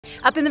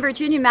Up in the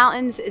Virginia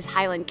mountains is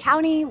Highland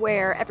County,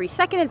 where every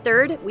second and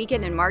third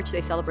weekend in March, they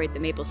celebrate the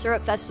Maple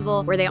Syrup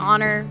Festival, where they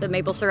honor the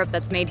maple syrup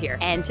that's made here.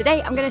 And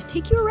today, I'm gonna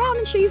take you around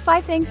and show you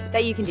 5 things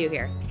that you can do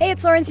here. Hey,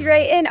 it's Lauren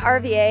Ray in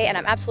RVA, and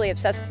I'm absolutely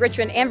obsessed with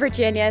Richmond and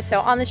Virginia.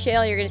 So on this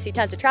channel, you're gonna see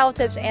tons of travel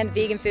tips and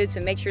vegan food,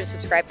 so make sure to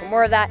subscribe for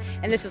more of that.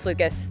 And this is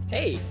Lucas.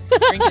 Hey,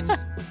 drinking,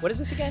 what is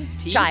this again?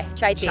 Tea? Chai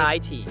tea. Chai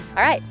tea.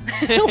 All right,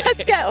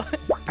 let's go.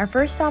 Our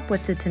first stop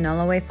was to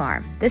Tonoloway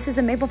Farm. This is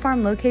a maple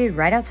farm located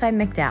right outside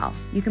McDowell.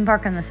 You can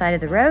park on the side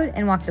of the road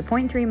and walk the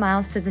 0.3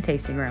 miles to the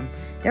tasting room.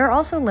 There are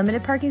also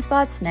limited parking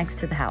spots next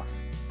to the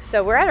house.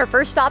 So we're at our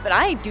first stop, and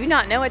I do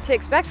not know what to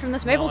expect from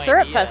this Maple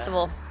Syrup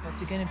Festival.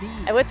 What's it gonna be?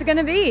 What's it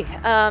gonna be?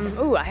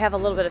 Ooh, I have a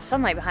little bit of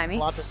sunlight behind me.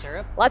 Lots of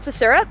syrup? Lots of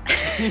syrup.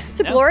 It's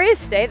a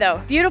glorious day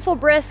though. Beautiful,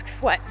 brisk,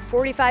 what,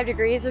 45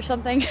 degrees or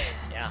something?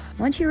 Yeah.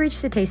 Once you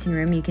reach the tasting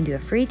room, you can do a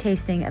free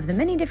tasting of the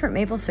many different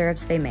maple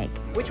syrups they make.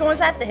 Which one was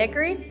that, the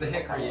hickory? The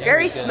hickory, yeah.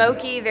 Very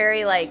smoky,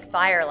 very like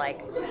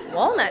fire-like.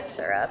 Walnut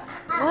syrup.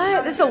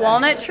 What? This is a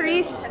walnut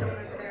tree?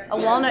 A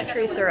walnut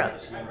tree syrup.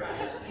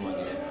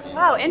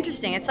 Wow,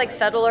 interesting. It's like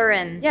subtler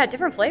and yeah,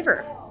 different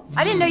flavor.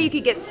 I didn't know you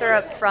could get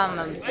syrup from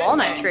a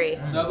walnut tree.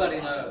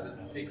 Nobody knows. It's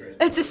a secret.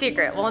 It's a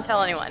secret. Won't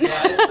tell anyone.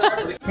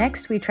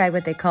 Next, we tried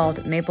what they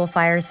called maple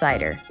fire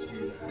cider.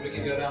 We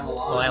can go down the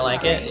line. Will I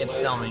like it? You have to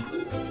tell me.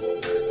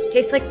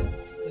 Tastes like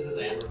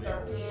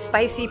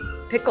spicy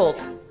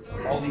pickled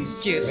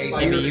juice.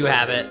 Maybe you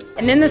have it.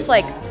 And then this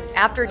like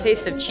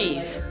aftertaste of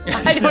cheese.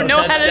 I don't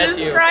know how to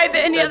describe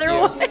it any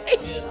other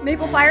way.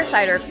 Maple fire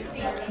cider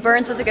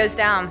burns as it goes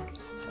down.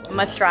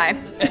 Must try.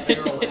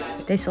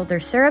 They sold their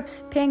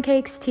syrups,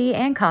 pancakes, tea,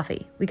 and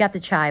coffee. We got the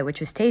chai,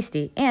 which was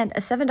tasty, and a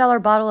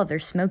 $7 bottle of their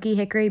smoky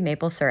hickory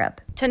maple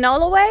syrup.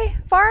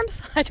 Tonoloway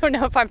Farms? I don't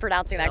know if I'm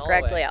pronouncing that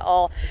correctly at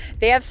all.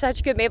 They have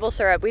such good maple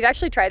syrup. We've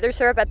actually tried their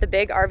syrup at the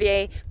big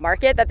RVA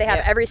market that they have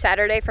every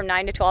Saturday from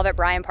 9 to 12 at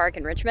Bryan Park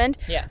in Richmond.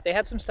 Yeah, they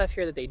had some stuff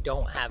here that they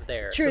don't have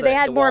there. True, so they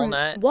had the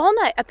more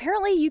walnut.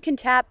 Apparently you can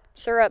tap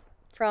syrup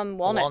from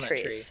walnut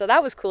trees. So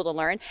that was cool to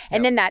learn.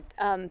 And then that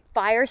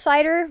fire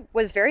cider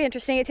was very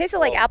interesting. It tasted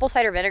like apple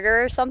cider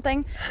vinegar or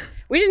something.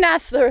 We didn't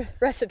ask the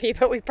recipe,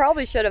 but we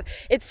probably should have.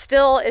 It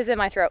still is in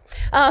my throat.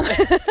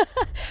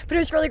 But it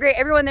was really great.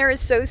 Everyone there is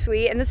so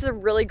sweet. And this is a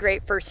really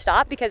great first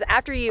stop because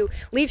after you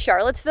leave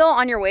Charlottesville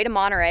on your way to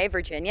Monterey,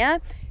 Virginia,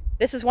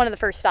 this is one of the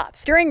first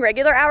stops. During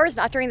regular hours,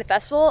 not during the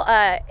festival,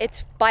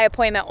 it's by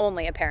appointment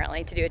only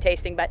apparently to do a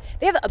tasting, but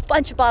they have a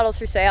bunch of bottles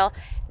for sale.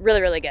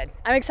 Really, really good.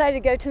 I'm excited to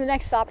go to the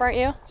next stop, aren't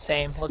you?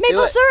 Same, let's do it.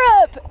 Maple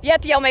syrup! You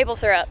have to yell maple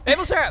syrup.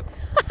 Maple syrup!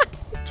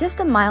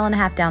 Just a mile and a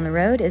half down the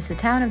road is the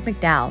town of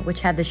McDowell,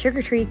 which had the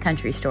Sugar Tree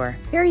Country Store.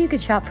 Here you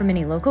could shop for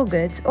many local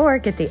goods or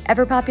get the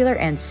ever-popular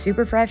and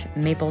super fresh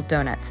maple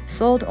donuts,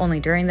 sold only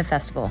during the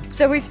festival.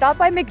 So we stopped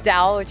by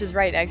McDowell, which is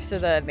right next to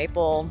the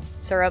maple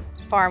syrup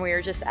farm we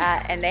were just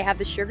at, and they have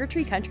the Sugar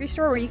Tree Country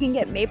Store where you can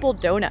get maple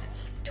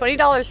donuts.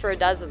 $20 for a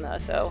dozen though,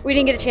 so we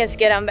didn't get a chance to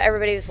get them, but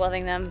everybody was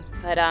loving them.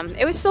 But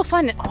it was still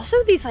fun. And also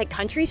these like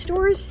country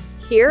stores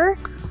here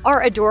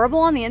are adorable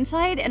on the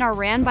inside and are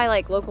ran by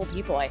like local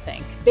people, I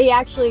think. They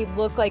actually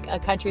look like a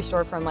country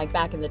store from like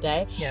back in the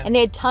day. Yeah. And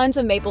they had tons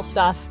of maple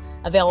stuff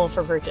available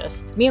for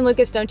purchase. Me and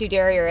Lucas don't do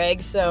dairy or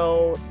eggs,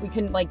 so we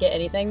couldn't like get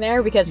anything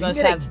there because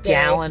most have dairy.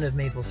 A gallon of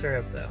maple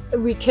syrup though.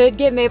 We could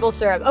get maple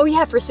syrup. Oh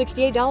yeah, for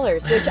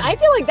 $68, which I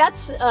feel like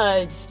that's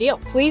a steal.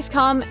 Please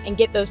come and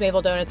get those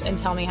maple donuts and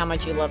tell me how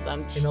much you love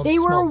them. They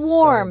were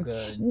warm.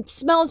 It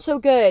smelled so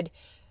good.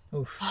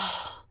 Oof.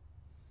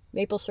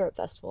 Maple Syrup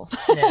Festival.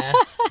 Yeah,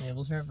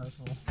 Maple Syrup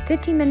Festival.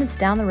 15 minutes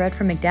down the road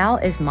from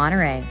McDowell is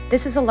Monterey.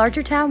 This is a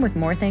larger town with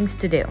more things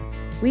to do.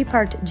 We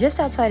parked just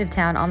outside of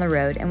town on the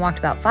road and walked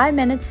about 5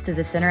 minutes to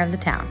the center of the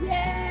town.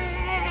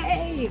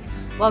 Yay!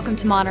 Welcome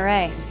to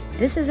Monterey.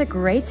 This is a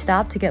great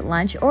stop to get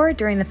lunch or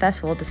during the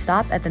festival to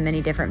stop at the many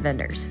different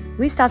vendors.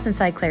 We stopped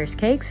inside Claire's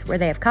Cakes where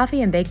they have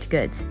coffee and baked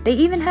goods. They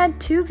even had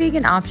 2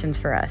 vegan options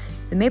for us,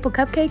 the maple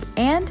cupcake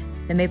and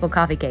the maple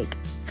coffee cake.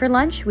 For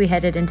lunch, we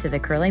headed into the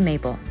Curly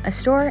Maple, a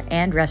store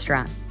and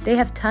restaurant. They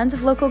have tons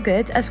of local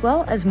goods as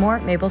well as more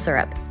maple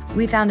syrup.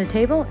 We found a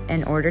table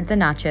and ordered the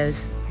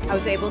nachos. I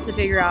was able to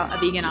figure out a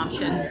vegan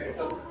option,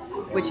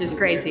 which is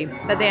crazy.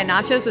 But they had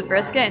nachos with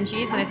brisket and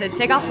cheese, and I said,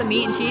 take off the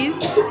meat and cheese,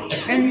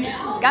 and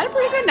got a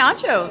pretty good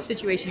nacho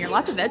situation here.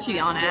 Lots of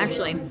veggie on it,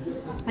 actually.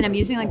 And I'm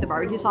using like the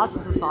barbecue sauce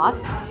as a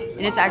sauce,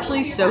 and it's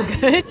actually so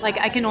good. Like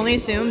I can only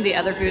assume the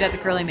other food at the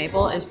Curly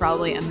Maple is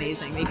probably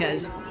amazing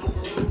because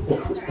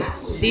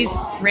these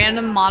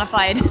random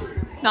modified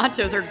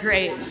nachos are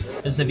great.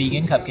 This is a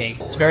vegan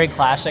cupcake. It's very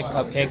classic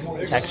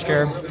cupcake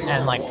texture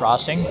and like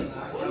frosting,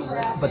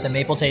 but the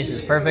maple taste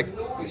is perfect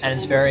and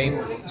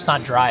it's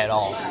not dry at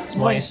all. It's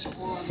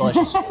moist, it's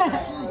delicious.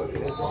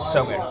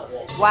 So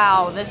good.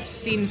 Wow, this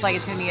seems like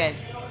it's gonna be good.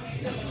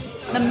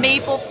 The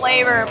maple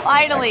flavor,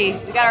 finally!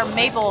 We got our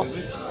maple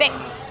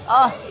fix.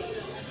 Oh,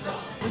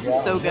 this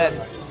is so good.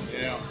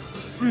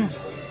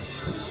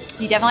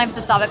 You definitely have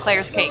to stop at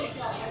Claire's Cakes.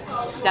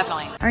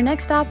 Definitely. Our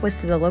next stop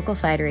was to the local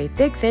cidery,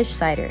 Big Fish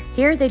Cider.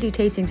 Here they do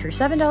tastings for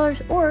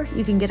 $7 or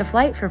you can get a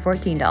flight for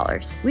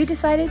 $14. We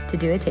decided to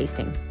do a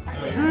tasting.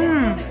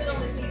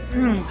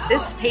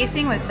 This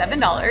tasting was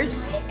 $7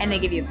 and they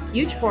give you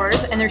huge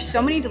pours and there's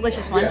so many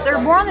delicious ones. They're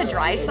more on the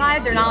dry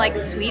side. They're not like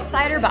the sweet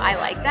cider, but I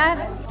like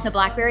that. The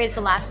blackberry is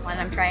the last one.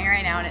 I'm trying it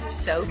right now and it's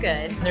so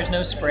good. There's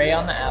no spray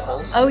on the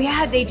apples. Oh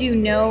yeah, they do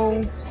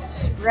no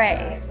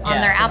spray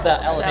on their apples.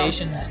 The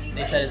elevation,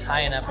 they said, is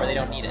high enough where they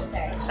don't need it.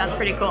 That's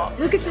pretty cool.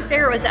 Lucas's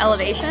favorite was the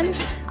elevation.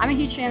 I'm a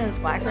huge fan of this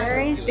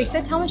blackberry. They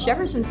said Thomas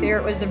Jefferson's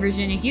favorite was the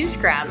Virginia Hughes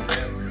crab.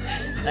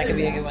 That could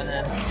be a good one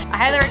then. I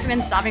highly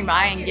recommend stopping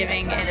by and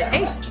giving it a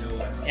taste.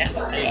 Yeah,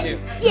 I do too.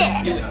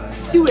 Yeah,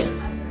 do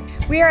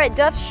it. We are at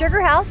Duff's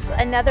Sugar House,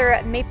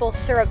 another maple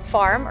syrup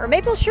farm, or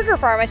maple sugar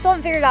farm. I still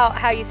haven't figured out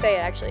how you say it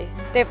actually.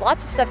 They have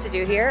lots of stuff to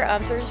do here,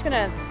 so we're just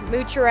gonna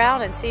mooch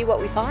around and see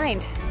what we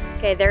find.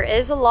 Okay, there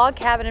is a log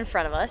cabin in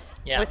front of us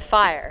with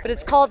fire, but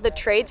it's called the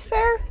Trades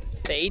Fair?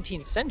 The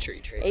 18th century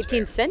Trades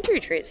Fair. 18th century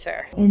Trades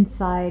Fair.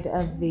 Inside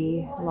of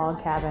the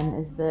log cabin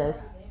is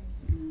this,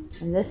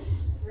 and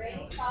this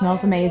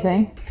smells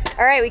amazing.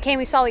 All right,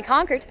 we saw, we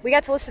conquered. We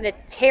got to listen to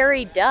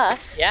Terry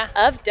Duff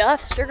of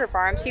Duff Sugar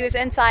Farms. He was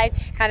inside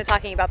kind of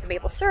talking about the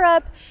maple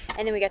syrup,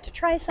 and then we got to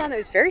try some. It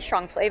was very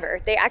strong flavor.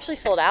 They actually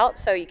sold out,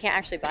 so you can't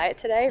actually buy it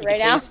today right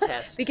now. Taste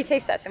test. We could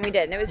taste test, and we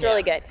did, and it was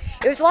really good.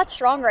 It was a lot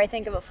stronger, I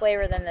think, of a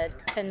flavor than the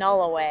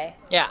Tonoloway.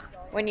 Yeah.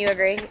 Wouldn't you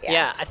agree?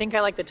 Yeah, I think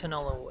I like the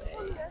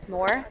Tonoloway.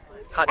 More?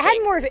 Hot it take.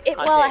 had more. It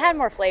Hot had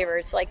more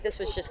flavors. Like this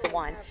was just the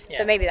one,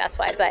 so Yeah. maybe that's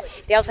why. But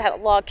they also had a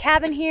log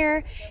cabin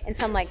here and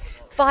some like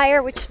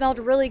fire, which smelled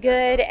really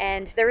good,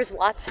 and there was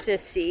lots to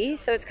see.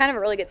 So it's kind of a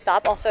really good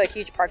stop. Also a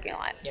huge parking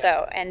lot. Yeah.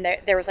 So and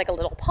there was like a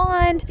little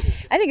pond.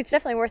 I think it's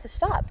definitely worth a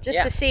stop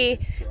just to see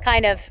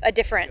kind of a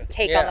different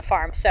take on the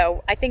farm.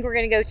 So I think we're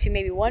gonna go to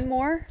maybe one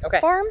more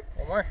farm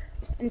One more.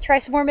 and try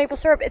some more maple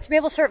syrup. It's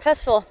Maple Syrup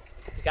Festival.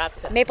 You got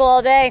stuff. Maple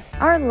all day.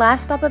 Our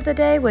last stop of the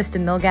day was to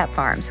Mill Gap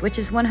Farms, which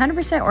is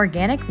 100%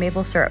 organic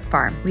maple syrup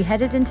farm. We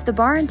headed into the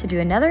barn to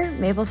do another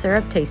maple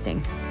syrup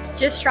tasting.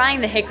 Just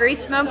trying the hickory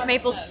smoked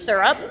maple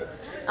syrup.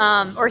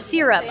 Or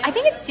syrup. I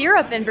think it's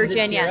syrup in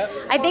Virginia.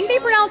 I think they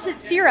pronounce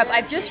it syrup.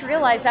 I've just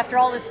realized after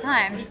all this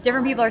time,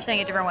 different people are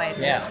saying it different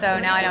ways. Yeah. So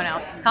now I don't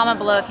know. Comment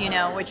below if you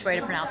know which way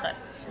to pronounce it.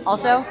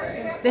 Also,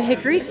 the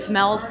hickory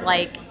smells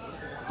like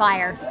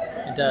fire.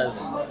 It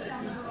does.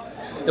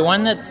 The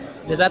one is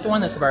that the one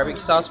that's the barbecue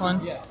sauce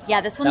one?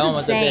 Yeah, this one's That one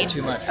was a insane. bit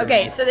too much for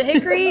Okay, me. so the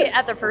hickory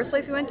at the first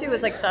place we went to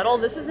was like subtle.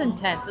 This is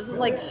intense. This is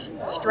like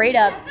straight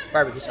up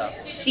Barbecue sauce.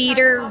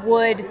 cedar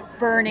wood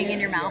burning in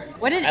your mouth.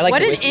 What an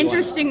whiskey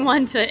interesting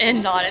one to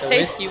end on. It The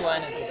tastes. whiskey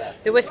one is the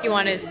best. The whiskey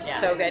one is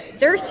so good.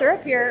 Their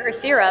syrup here, or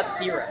syrup,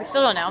 we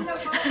still don't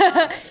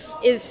know,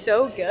 is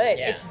so good.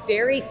 Yeah. It's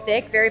very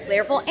thick, very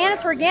flavorful, and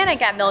it's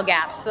organic at Mill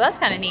Gap, so that's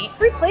kind of neat.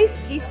 Every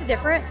place tastes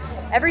different.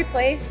 Every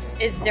place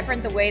is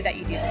different the way that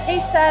you do the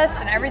taste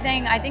tests and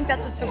everything. I think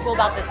that's what's so cool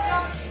about this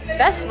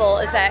festival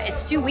is that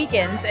it's 2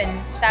 weekends, and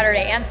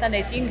Saturday and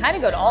Sunday, so you can kind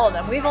of go to all of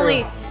them. We've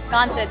only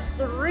gone to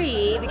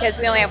 3 because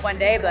we only have 1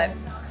 day, but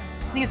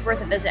I think it's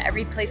worth a visit.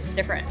 Every place is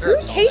different. Who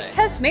taste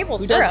tests maple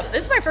syrup?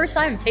 This is my first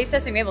time taste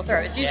testing maple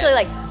syrup. It's usually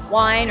like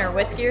wine or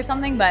whiskey or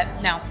something, but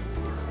no.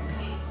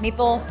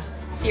 Maple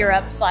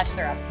syrup /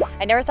 syrup.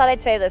 I never thought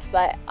I'd say this,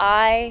 but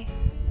I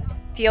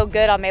feel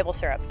good on maple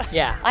syrup.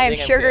 Yeah. I am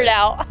think I'm sugared good.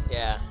 out.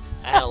 Yeah.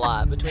 I had a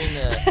lot between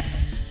the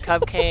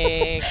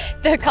cupcake,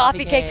 The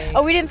coffee cake.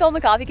 Oh, we didn't film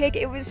the coffee cake.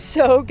 It was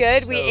so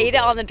good. We ate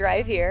it on the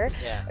drive here.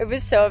 Yeah. It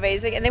was so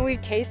amazing. And then we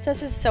taste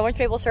tested so much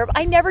maple syrup.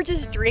 I never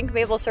just drink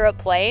maple syrup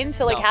plain.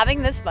 So like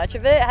having this much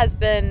of it has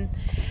been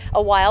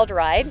a wild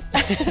ride.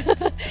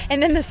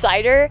 And then the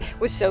cider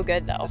was so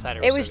good though.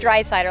 It was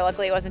dry cider.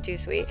 Luckily it wasn't too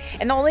sweet.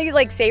 And the only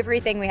like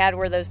savory thing we had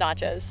were those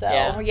nachos. So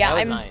yeah, that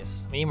was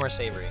nice. We need more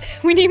savory.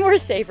 We need more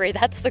savory.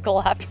 That's the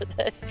goal after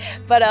this.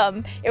 But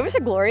it was a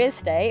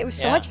glorious day. It was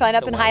so much fun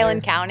up in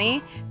Highland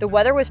County. The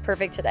weather was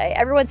perfect today.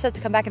 Everyone says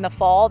to come back in the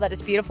fall. That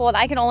is beautiful. And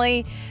I can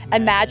only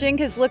imagine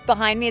because look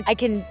behind me. I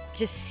can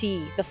just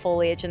see the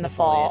foliage in the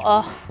fall.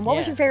 Oh, what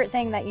was your favorite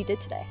thing that you did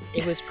today?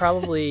 It was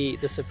probably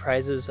the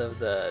surprises of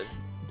the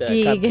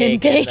vegan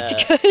cupcake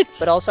baked and goods.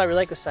 But also I really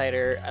like the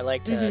cider. I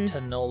liked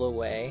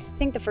Tonoloway. I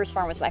think the first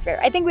farm was my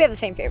favorite. I think we have the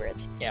same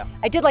favorites. Yeah.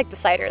 I did like the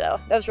cider though.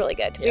 That was really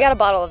good. We got a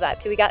bottle of that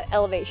too. We got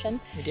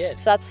Elevation. We did.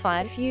 So that's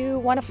fun. If you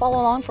want to follow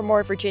along for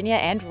more Virginia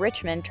and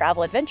Richmond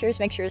travel adventures,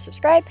 make sure to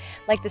subscribe,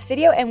 like this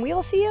video, and we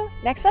will see you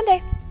next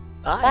Sunday.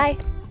 Bye.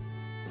 Bye.